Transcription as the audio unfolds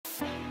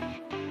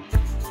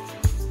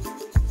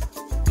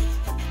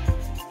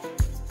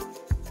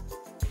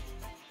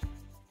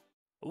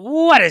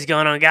What is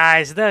going on,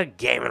 guys? The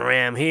Gaming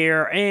Ram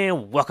here,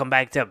 and welcome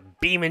back to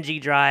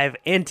BeamNG Drive.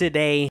 And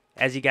today,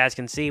 as you guys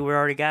can see, we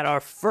already got our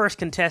first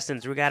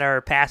contestants. We got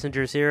our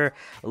passengers here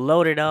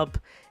loaded up,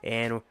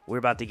 and we're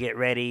about to get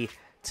ready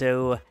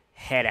to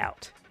head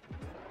out.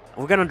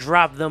 We're gonna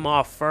drop them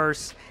off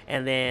first,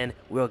 and then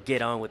we'll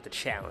get on with the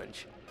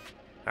challenge.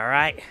 All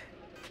right,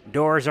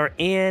 doors are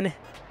in,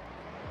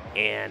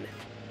 and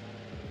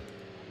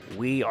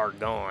we are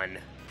gone.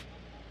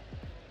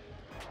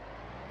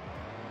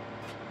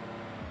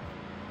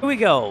 Here we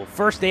go.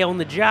 First day on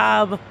the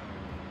job,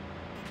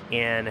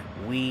 and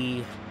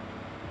we're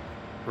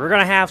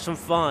gonna have some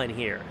fun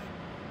here.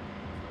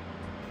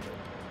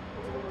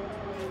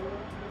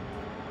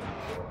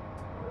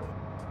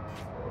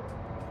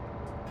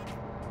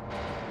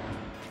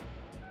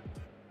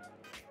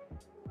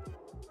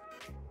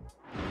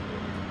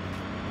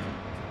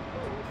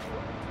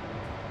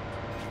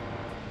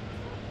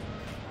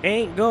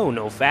 Ain't go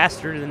no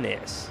faster than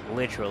this.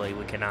 Literally,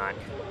 we cannot.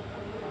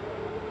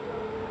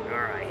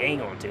 Alright,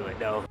 hang on to it,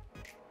 though.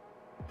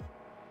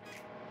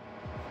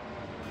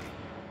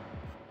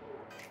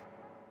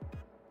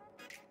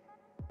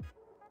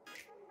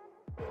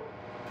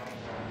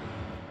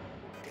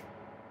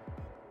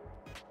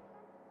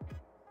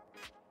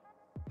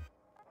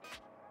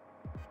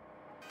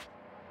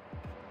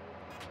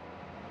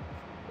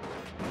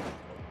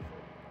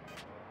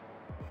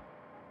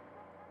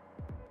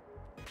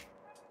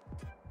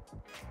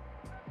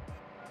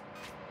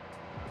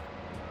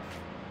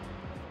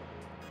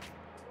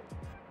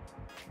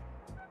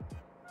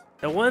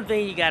 The one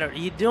thing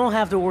you don't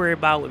have to worry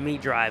about with me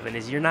driving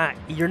is you're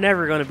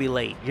never gonna be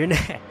late.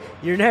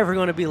 You're never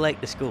gonna be late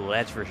to school,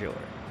 that's for sure.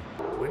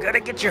 We're gonna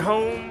get you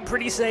home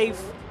pretty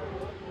safe.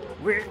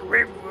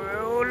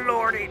 Oh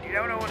lordy, you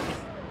don't know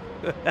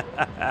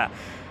what.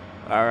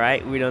 All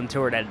right, we done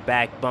tore that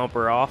back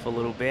bumper off a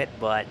little bit,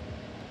 but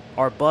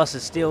our bus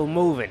is still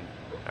moving.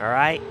 All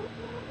right.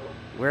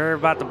 We're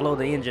about to blow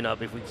the engine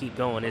up if we keep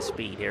going this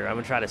speed here. I'm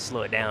going to try to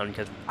slow it down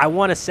because I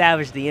want to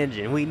salvage the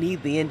engine. We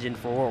need the engine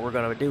for what we're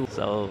going to do.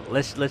 So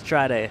let's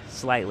try to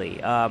slightly.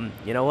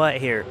 You know what?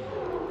 Here.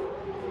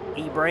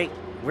 E-brake.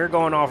 We're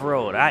going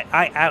off-road.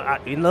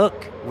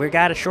 Look, we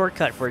got a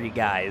shortcut for you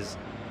guys.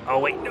 Oh,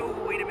 wait. No,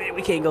 wait a minute.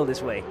 We can't go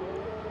this way.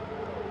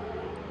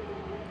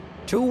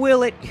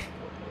 Two-wheel it.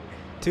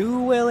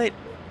 Two-wheel it.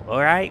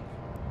 All right.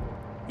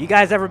 You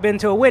guys ever been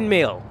to a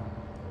windmill?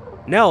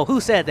 No.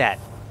 Who said that?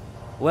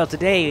 Well,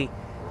 today,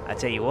 I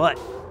tell you what,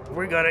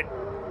 we're gonna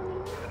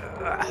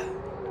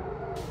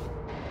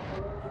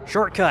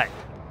shortcut.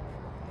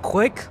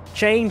 Quick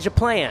change of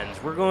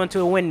plans. We're going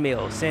to a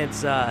windmill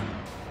since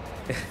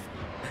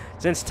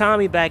since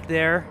Tommy back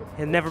there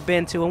had never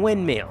been to a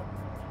windmill.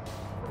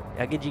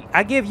 I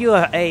give you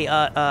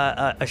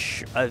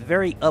a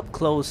very up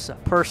close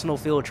personal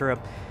field trip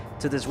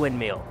to this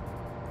windmill.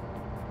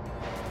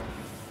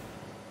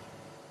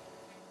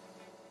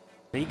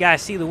 You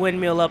guys see the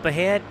windmill up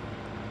ahead?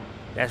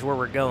 That's where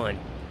we're going.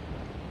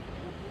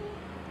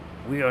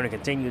 We're going to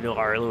continue to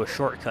our little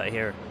shortcut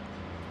here.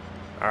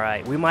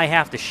 Alright, we might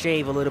have to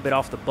shave a little bit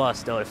off the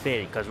bus, though, to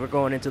fit it, because we're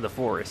going into the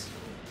forest.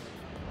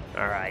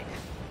 Alright,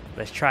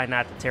 let's try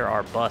not to tear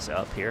our bus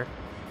up here.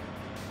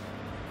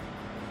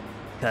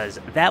 Because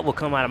that will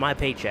come out of my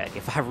paycheck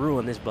if I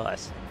ruin this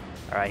bus.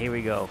 Alright, here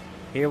we go.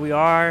 Here we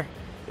are.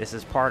 This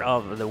is part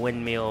of the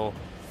windmill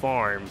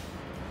farm,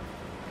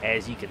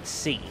 as you can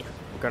see.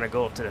 We're going to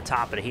go up to the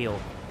top of the hill.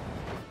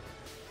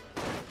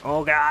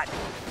 Oh, God.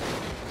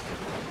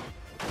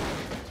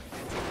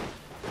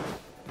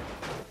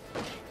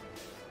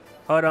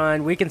 Hold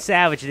on. We can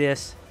salvage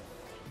this.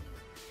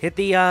 Hit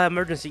the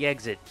emergency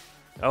exit.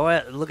 Oh,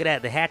 look at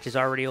that. The hatch is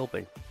already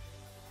open.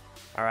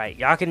 All right.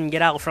 Y'all can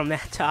get out from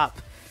that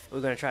top.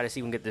 We're going to try to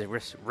see if we can get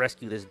this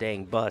rescue this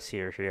dang bus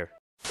here.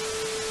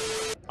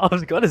 I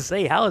was going to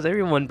say, how is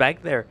everyone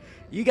back there?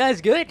 You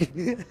guys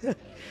good?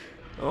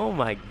 Oh,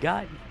 my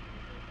God.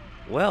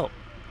 Well,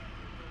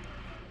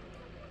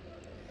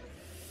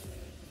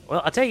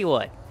 I'll tell you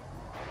what.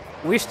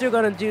 We're still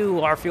going to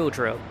do our field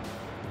trip.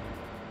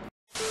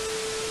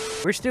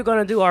 We're still going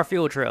to do our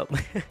field trip.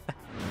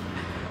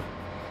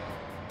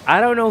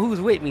 I don't know who's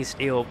with me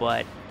still,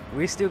 but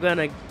we're still going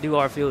to do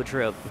our field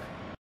trip.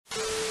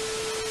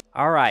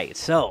 Alright,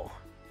 so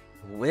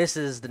this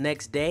is the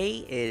next day.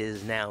 It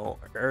is now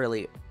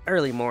early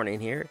morning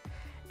here.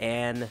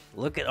 And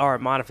look at our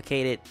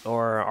modified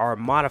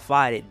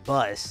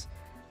bus,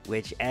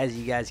 which, as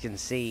you guys can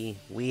see,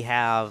 we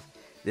have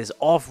this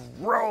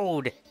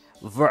off-road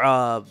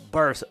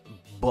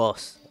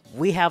bus.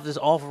 We have this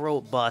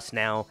off-road bus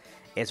now.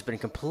 It's been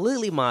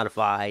completely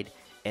modified,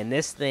 and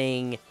this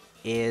thing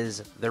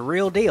is the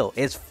real deal.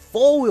 It's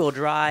four-wheel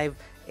drive,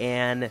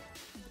 and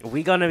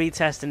we're gonna be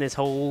testing this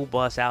whole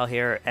bus out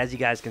here. As you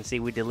guys can see,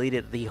 we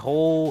deleted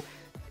all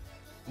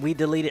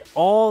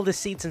the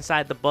seats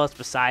inside the bus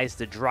besides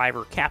the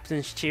driver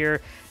captain's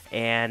chair,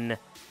 and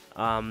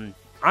I'm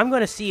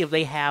gonna see if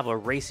they have a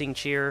racing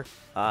chair.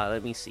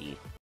 Let me see.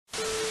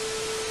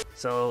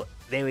 So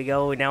there we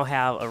go. We now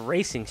have a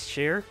racing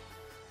chair.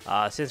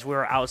 since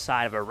we're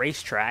outside of a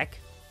racetrack.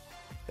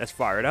 Let's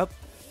fire it up.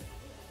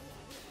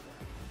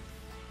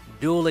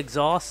 Dual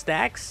exhaust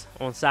stacks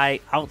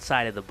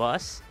outside of the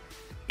bus.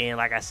 And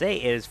like I say,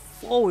 it is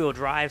 4-wheel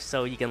drive,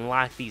 so you can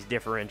lock these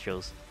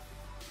differentials.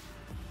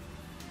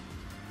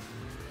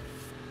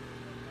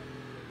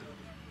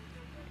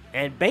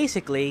 And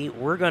basically,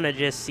 we're going to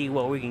just see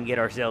what we can get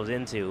ourselves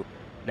into.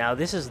 Now,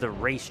 this is the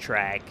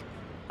racetrack.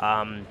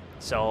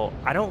 So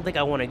I don't think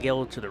I want to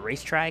go to the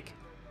racetrack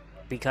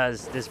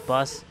because this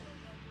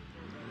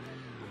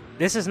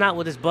is not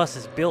what this bus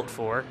is built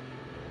for.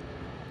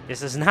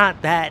 This is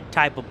not that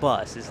type of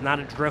bus. It's not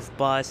a drift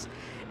bus.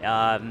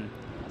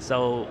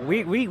 So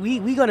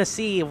we're gonna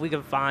see if we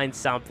can find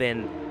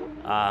something.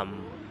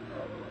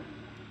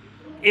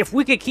 If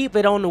we could keep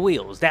it on the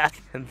wheels, that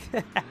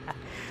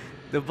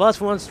the bus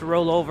wants to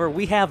roll over.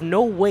 We have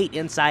no weight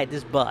inside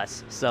this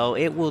bus, so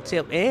it will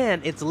tip,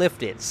 and it's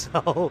lifted.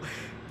 So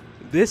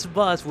this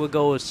bus will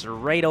go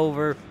straight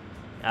over.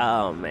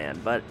 Oh man,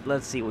 but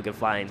let's see if we can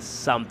find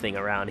something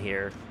around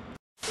here.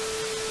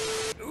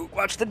 Ooh,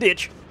 watch the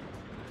ditch.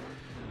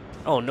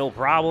 Oh, no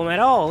problem at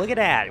all. Look at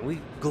that.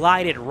 We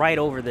glided right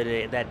over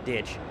that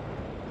ditch.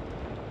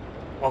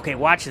 Okay,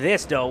 watch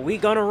this, though. We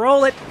gonna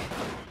roll it.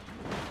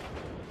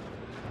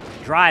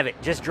 Drive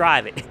it. Just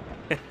drive it.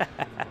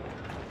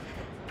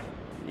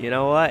 You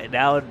know what?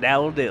 That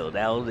will do.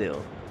 That will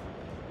do.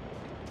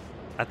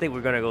 I think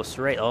we're gonna go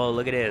straight. Oh,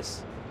 look at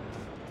this.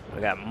 We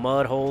got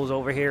mud holes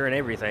over here and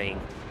everything.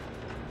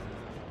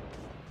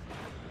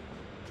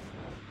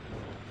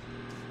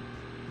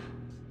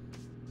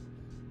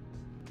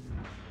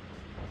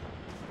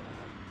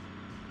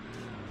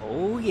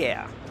 Oh,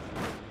 yeah.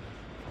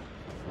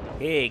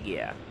 Heck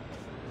yeah.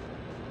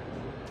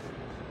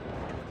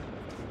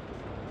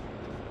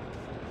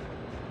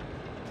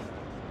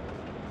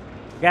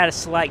 Got a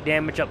slight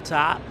damage up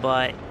top,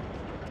 but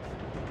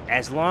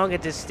as long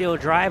as it's still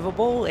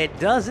drivable, it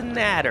doesn't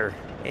matter.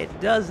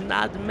 It does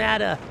not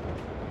matter.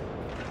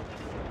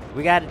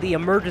 We got the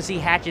emergency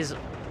hatches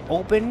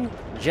open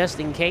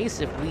just in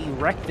case if we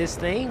wreck this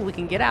thing, we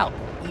can get out.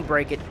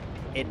 E-brake it.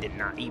 It did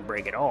not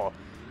e-brake at all.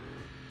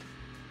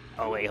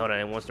 Oh, wait, hold on.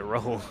 It wants to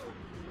roll. All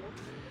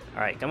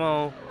right, come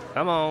on.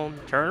 Come on.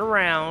 Turn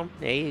around.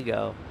 There you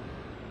go.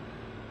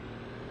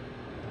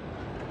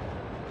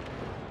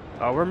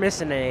 Oh, we're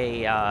missing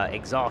a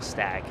exhaust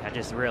stack. I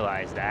just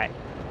realized that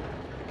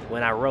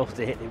when I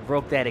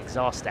broke that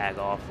exhaust stack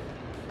off.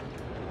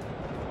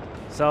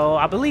 So,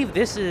 I believe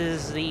this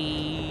is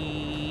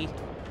the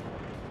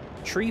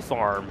tree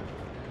farm.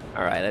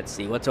 All right, let's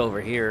see. What's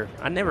over here?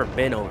 I've never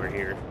been over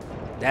here.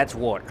 That's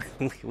water.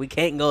 We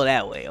can't go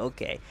that way.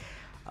 Okay.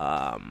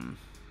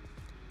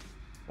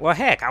 Well,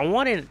 heck, I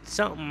wanted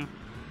something,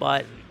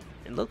 but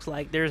it looks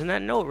like there's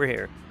nothing over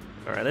here.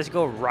 All right, let's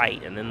go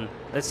right, and then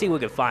let's see if we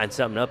can find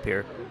something up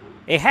here.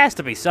 It has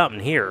to be something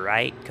here,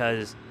 right?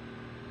 Because,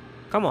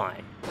 come on,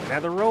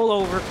 another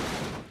rollover.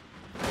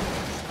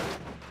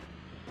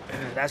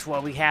 That's why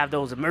we have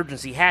those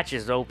emergency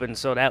hatches open,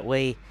 so that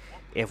way,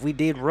 if we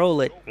did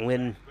roll it,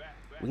 when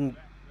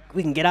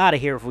we can get out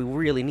of here if we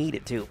really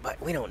needed to, but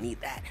we don't need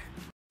that.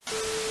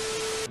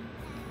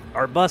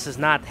 Our bus is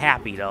not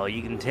happy, though.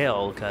 You can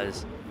tell,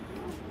 because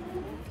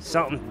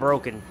something's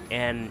broken,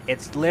 and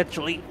it's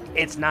literally,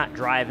 it's not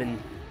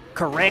driving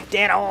correct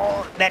at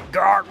all. That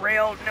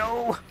guardrail,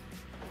 no.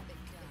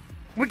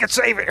 We can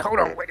save it. Hold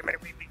on, wait a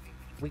minute.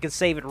 We can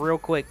save it real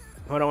quick.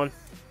 Hold on.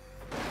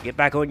 Get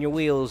back on your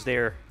wheels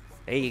there.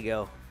 There you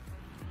go.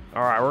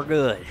 All right, we're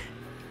good.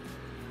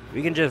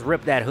 We can just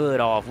rip that hood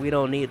off. We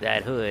don't need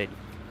that hood.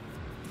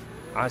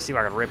 I'll see if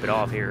I can rip it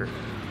off here.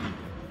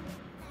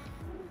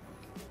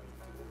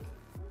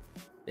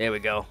 There we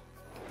go.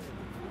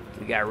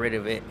 We got rid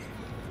of it.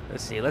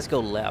 Let's see. Let's go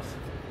left.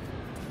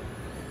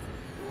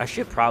 I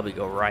should probably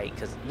go right,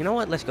 because, you know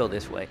what? Let's go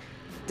this way.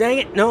 Dang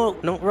it. No,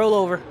 don't roll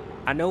over.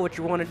 I know what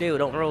you want to do.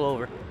 Don't roll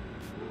over.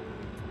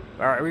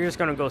 All right, we're just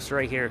going to go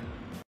straight here.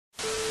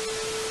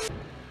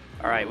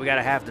 All right, we got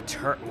to have to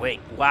turn.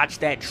 Wait, watch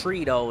that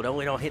tree, though.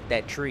 Don't hit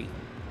that tree.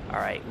 All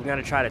right, we're going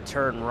to try to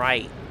turn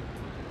right.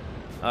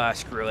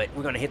 Screw it.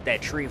 We're going to hit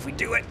that tree if we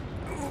do it.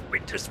 Ooh, we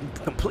just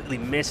completely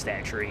missed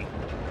that tree.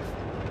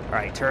 All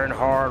right, turn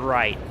hard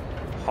right.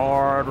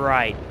 Hard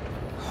right.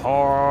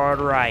 Hard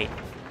right.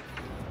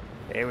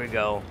 There we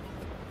go.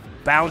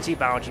 Bouncy,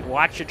 bouncy.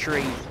 Watch the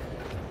tree.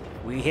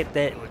 We hit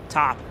that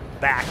top,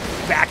 back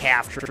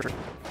half.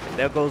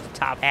 There goes the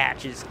top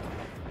hatches.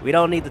 We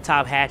don't need the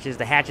top hatches.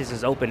 The hatches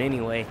is open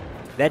anyway.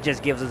 That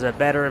just gives us a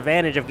better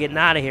advantage of getting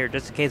out of here,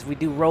 just in case we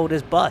do roll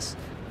this bus.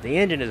 The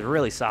engine is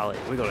really solid.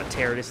 We're going to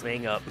tear this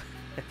thing up.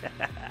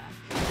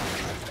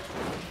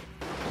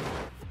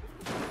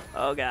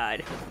 Oh,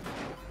 God.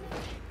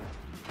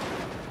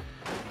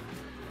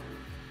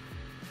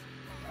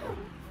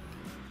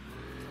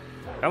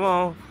 Come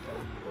on.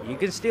 You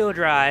can still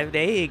drive.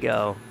 There you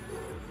go.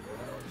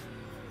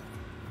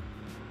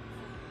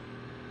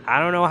 I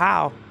don't know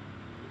how.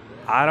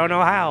 I don't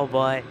know how,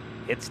 but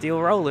it's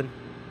still rolling.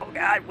 Oh,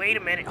 God, wait a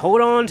minute.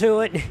 Hold on to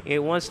it. It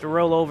wants to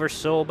roll over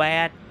so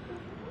bad.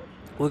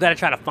 We got to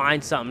try to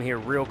find something here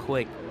real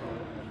quick.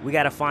 We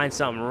got to find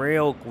something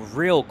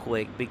real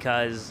quick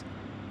because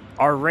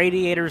our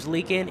radiator's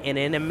leaking, and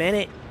in a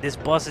minute, this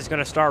bus is going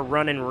to start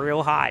running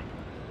real hot.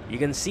 You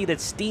can see that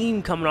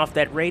steam coming off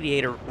that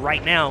radiator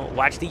right now.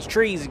 Watch these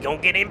trees.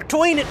 Don't get in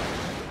between it.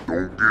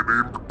 Don't get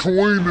in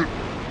between it.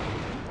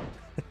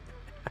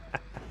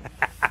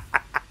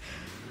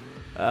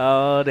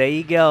 Oh, there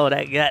you go.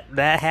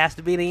 That has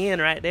to be the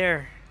end right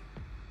there.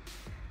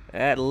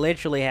 That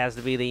literally has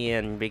to be the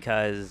end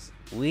because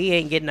we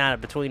ain't getting out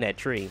of between that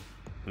tree.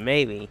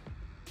 Maybe.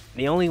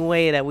 The only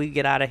way that we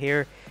get out of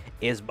here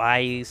is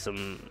by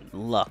some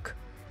luck.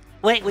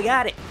 Wait, we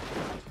got it.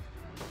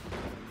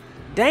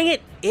 Dang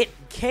it. It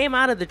came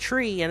out of the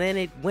tree and then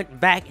it went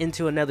back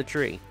into another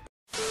tree.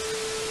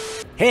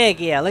 Heck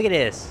yeah, look at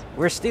this.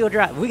 We're still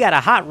driving. We got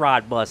a hot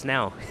rod bus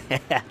now.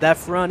 That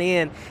front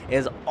end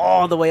is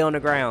all the way on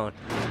the ground.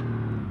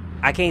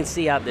 I can't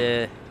see out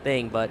the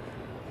thing, but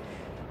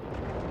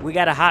we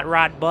got a hot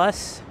rod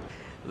bus.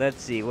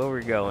 Let's see where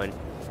we're going.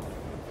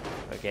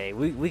 Okay,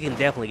 we can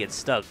definitely get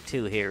stuck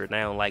too here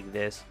now like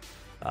this.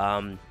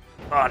 Oh,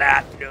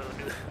 that.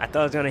 I thought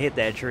I was going to hit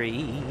that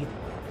tree.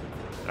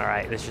 All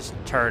right, let's just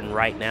turn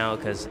right now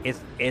because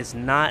it's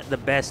not the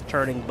best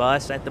turning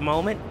bus at the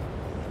moment.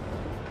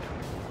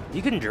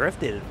 You can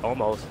drift it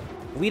almost.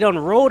 We done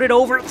rolled it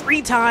over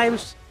 3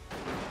 times,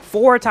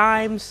 4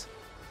 times.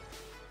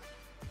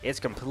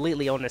 It's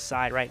completely on the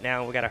side right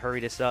now. We got to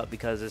hurry this up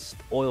because it's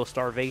oil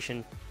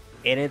starvation.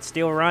 And it's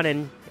still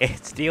running.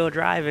 It's still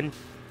driving.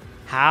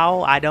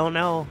 How? I don't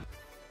know.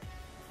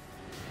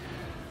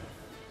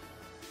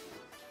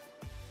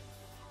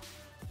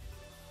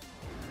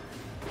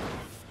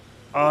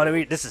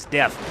 Oh, this is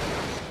death.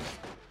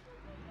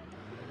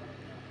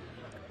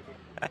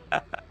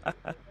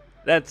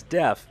 That's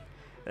death.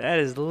 That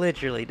is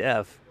literally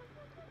death.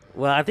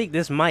 Well, I think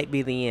this might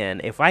be the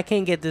end. If I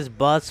can get this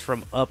bus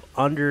from up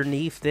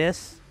underneath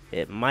this,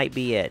 it might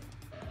be it.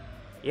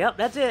 Yep,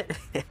 that's it.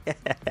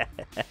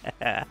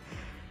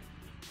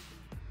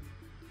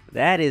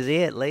 That is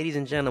it, ladies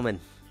and gentlemen.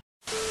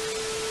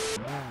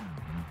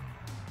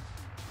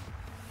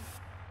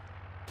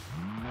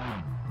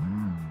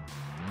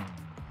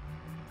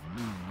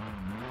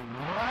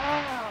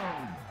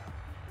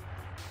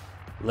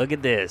 Look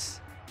at this.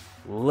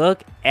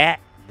 Look at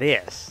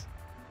this.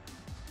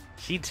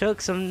 She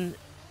took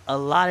a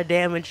lot of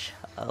damage,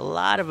 a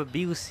lot of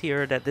abuse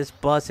here that this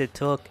bus had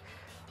took.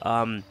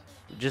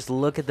 Just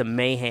look at the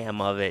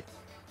mayhem of it.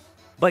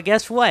 But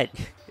guess what?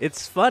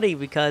 It's funny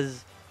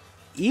because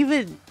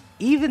even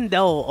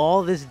though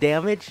all this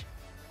damage,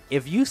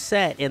 if you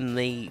sat in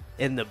the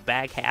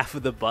back half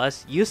of the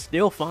bus, you're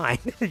still fine.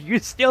 You're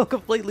still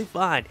completely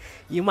fine.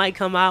 You might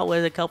come out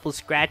with a couple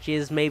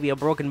scratches, maybe a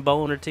broken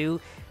bone or two.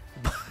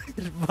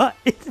 But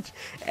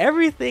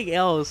everything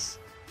else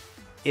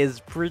is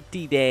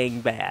pretty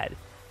dang bad.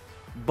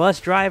 Bus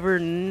driver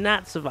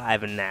not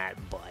surviving that,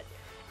 but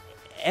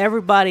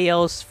everybody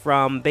else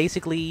from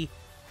basically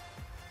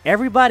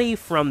everybody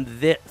from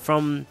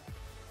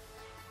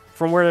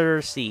where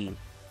they're seen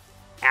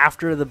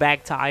after the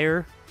back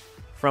tire,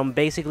 from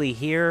basically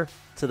here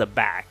to the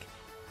back,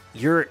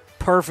 you're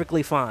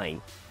perfectly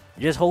fine.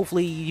 Just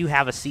hopefully you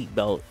have a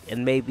seatbelt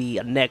and maybe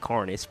a neck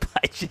harness.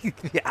 But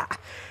yeah.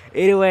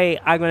 Anyway,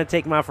 I'm going to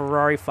take my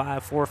Ferrari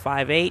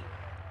 5458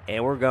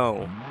 and we're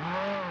going.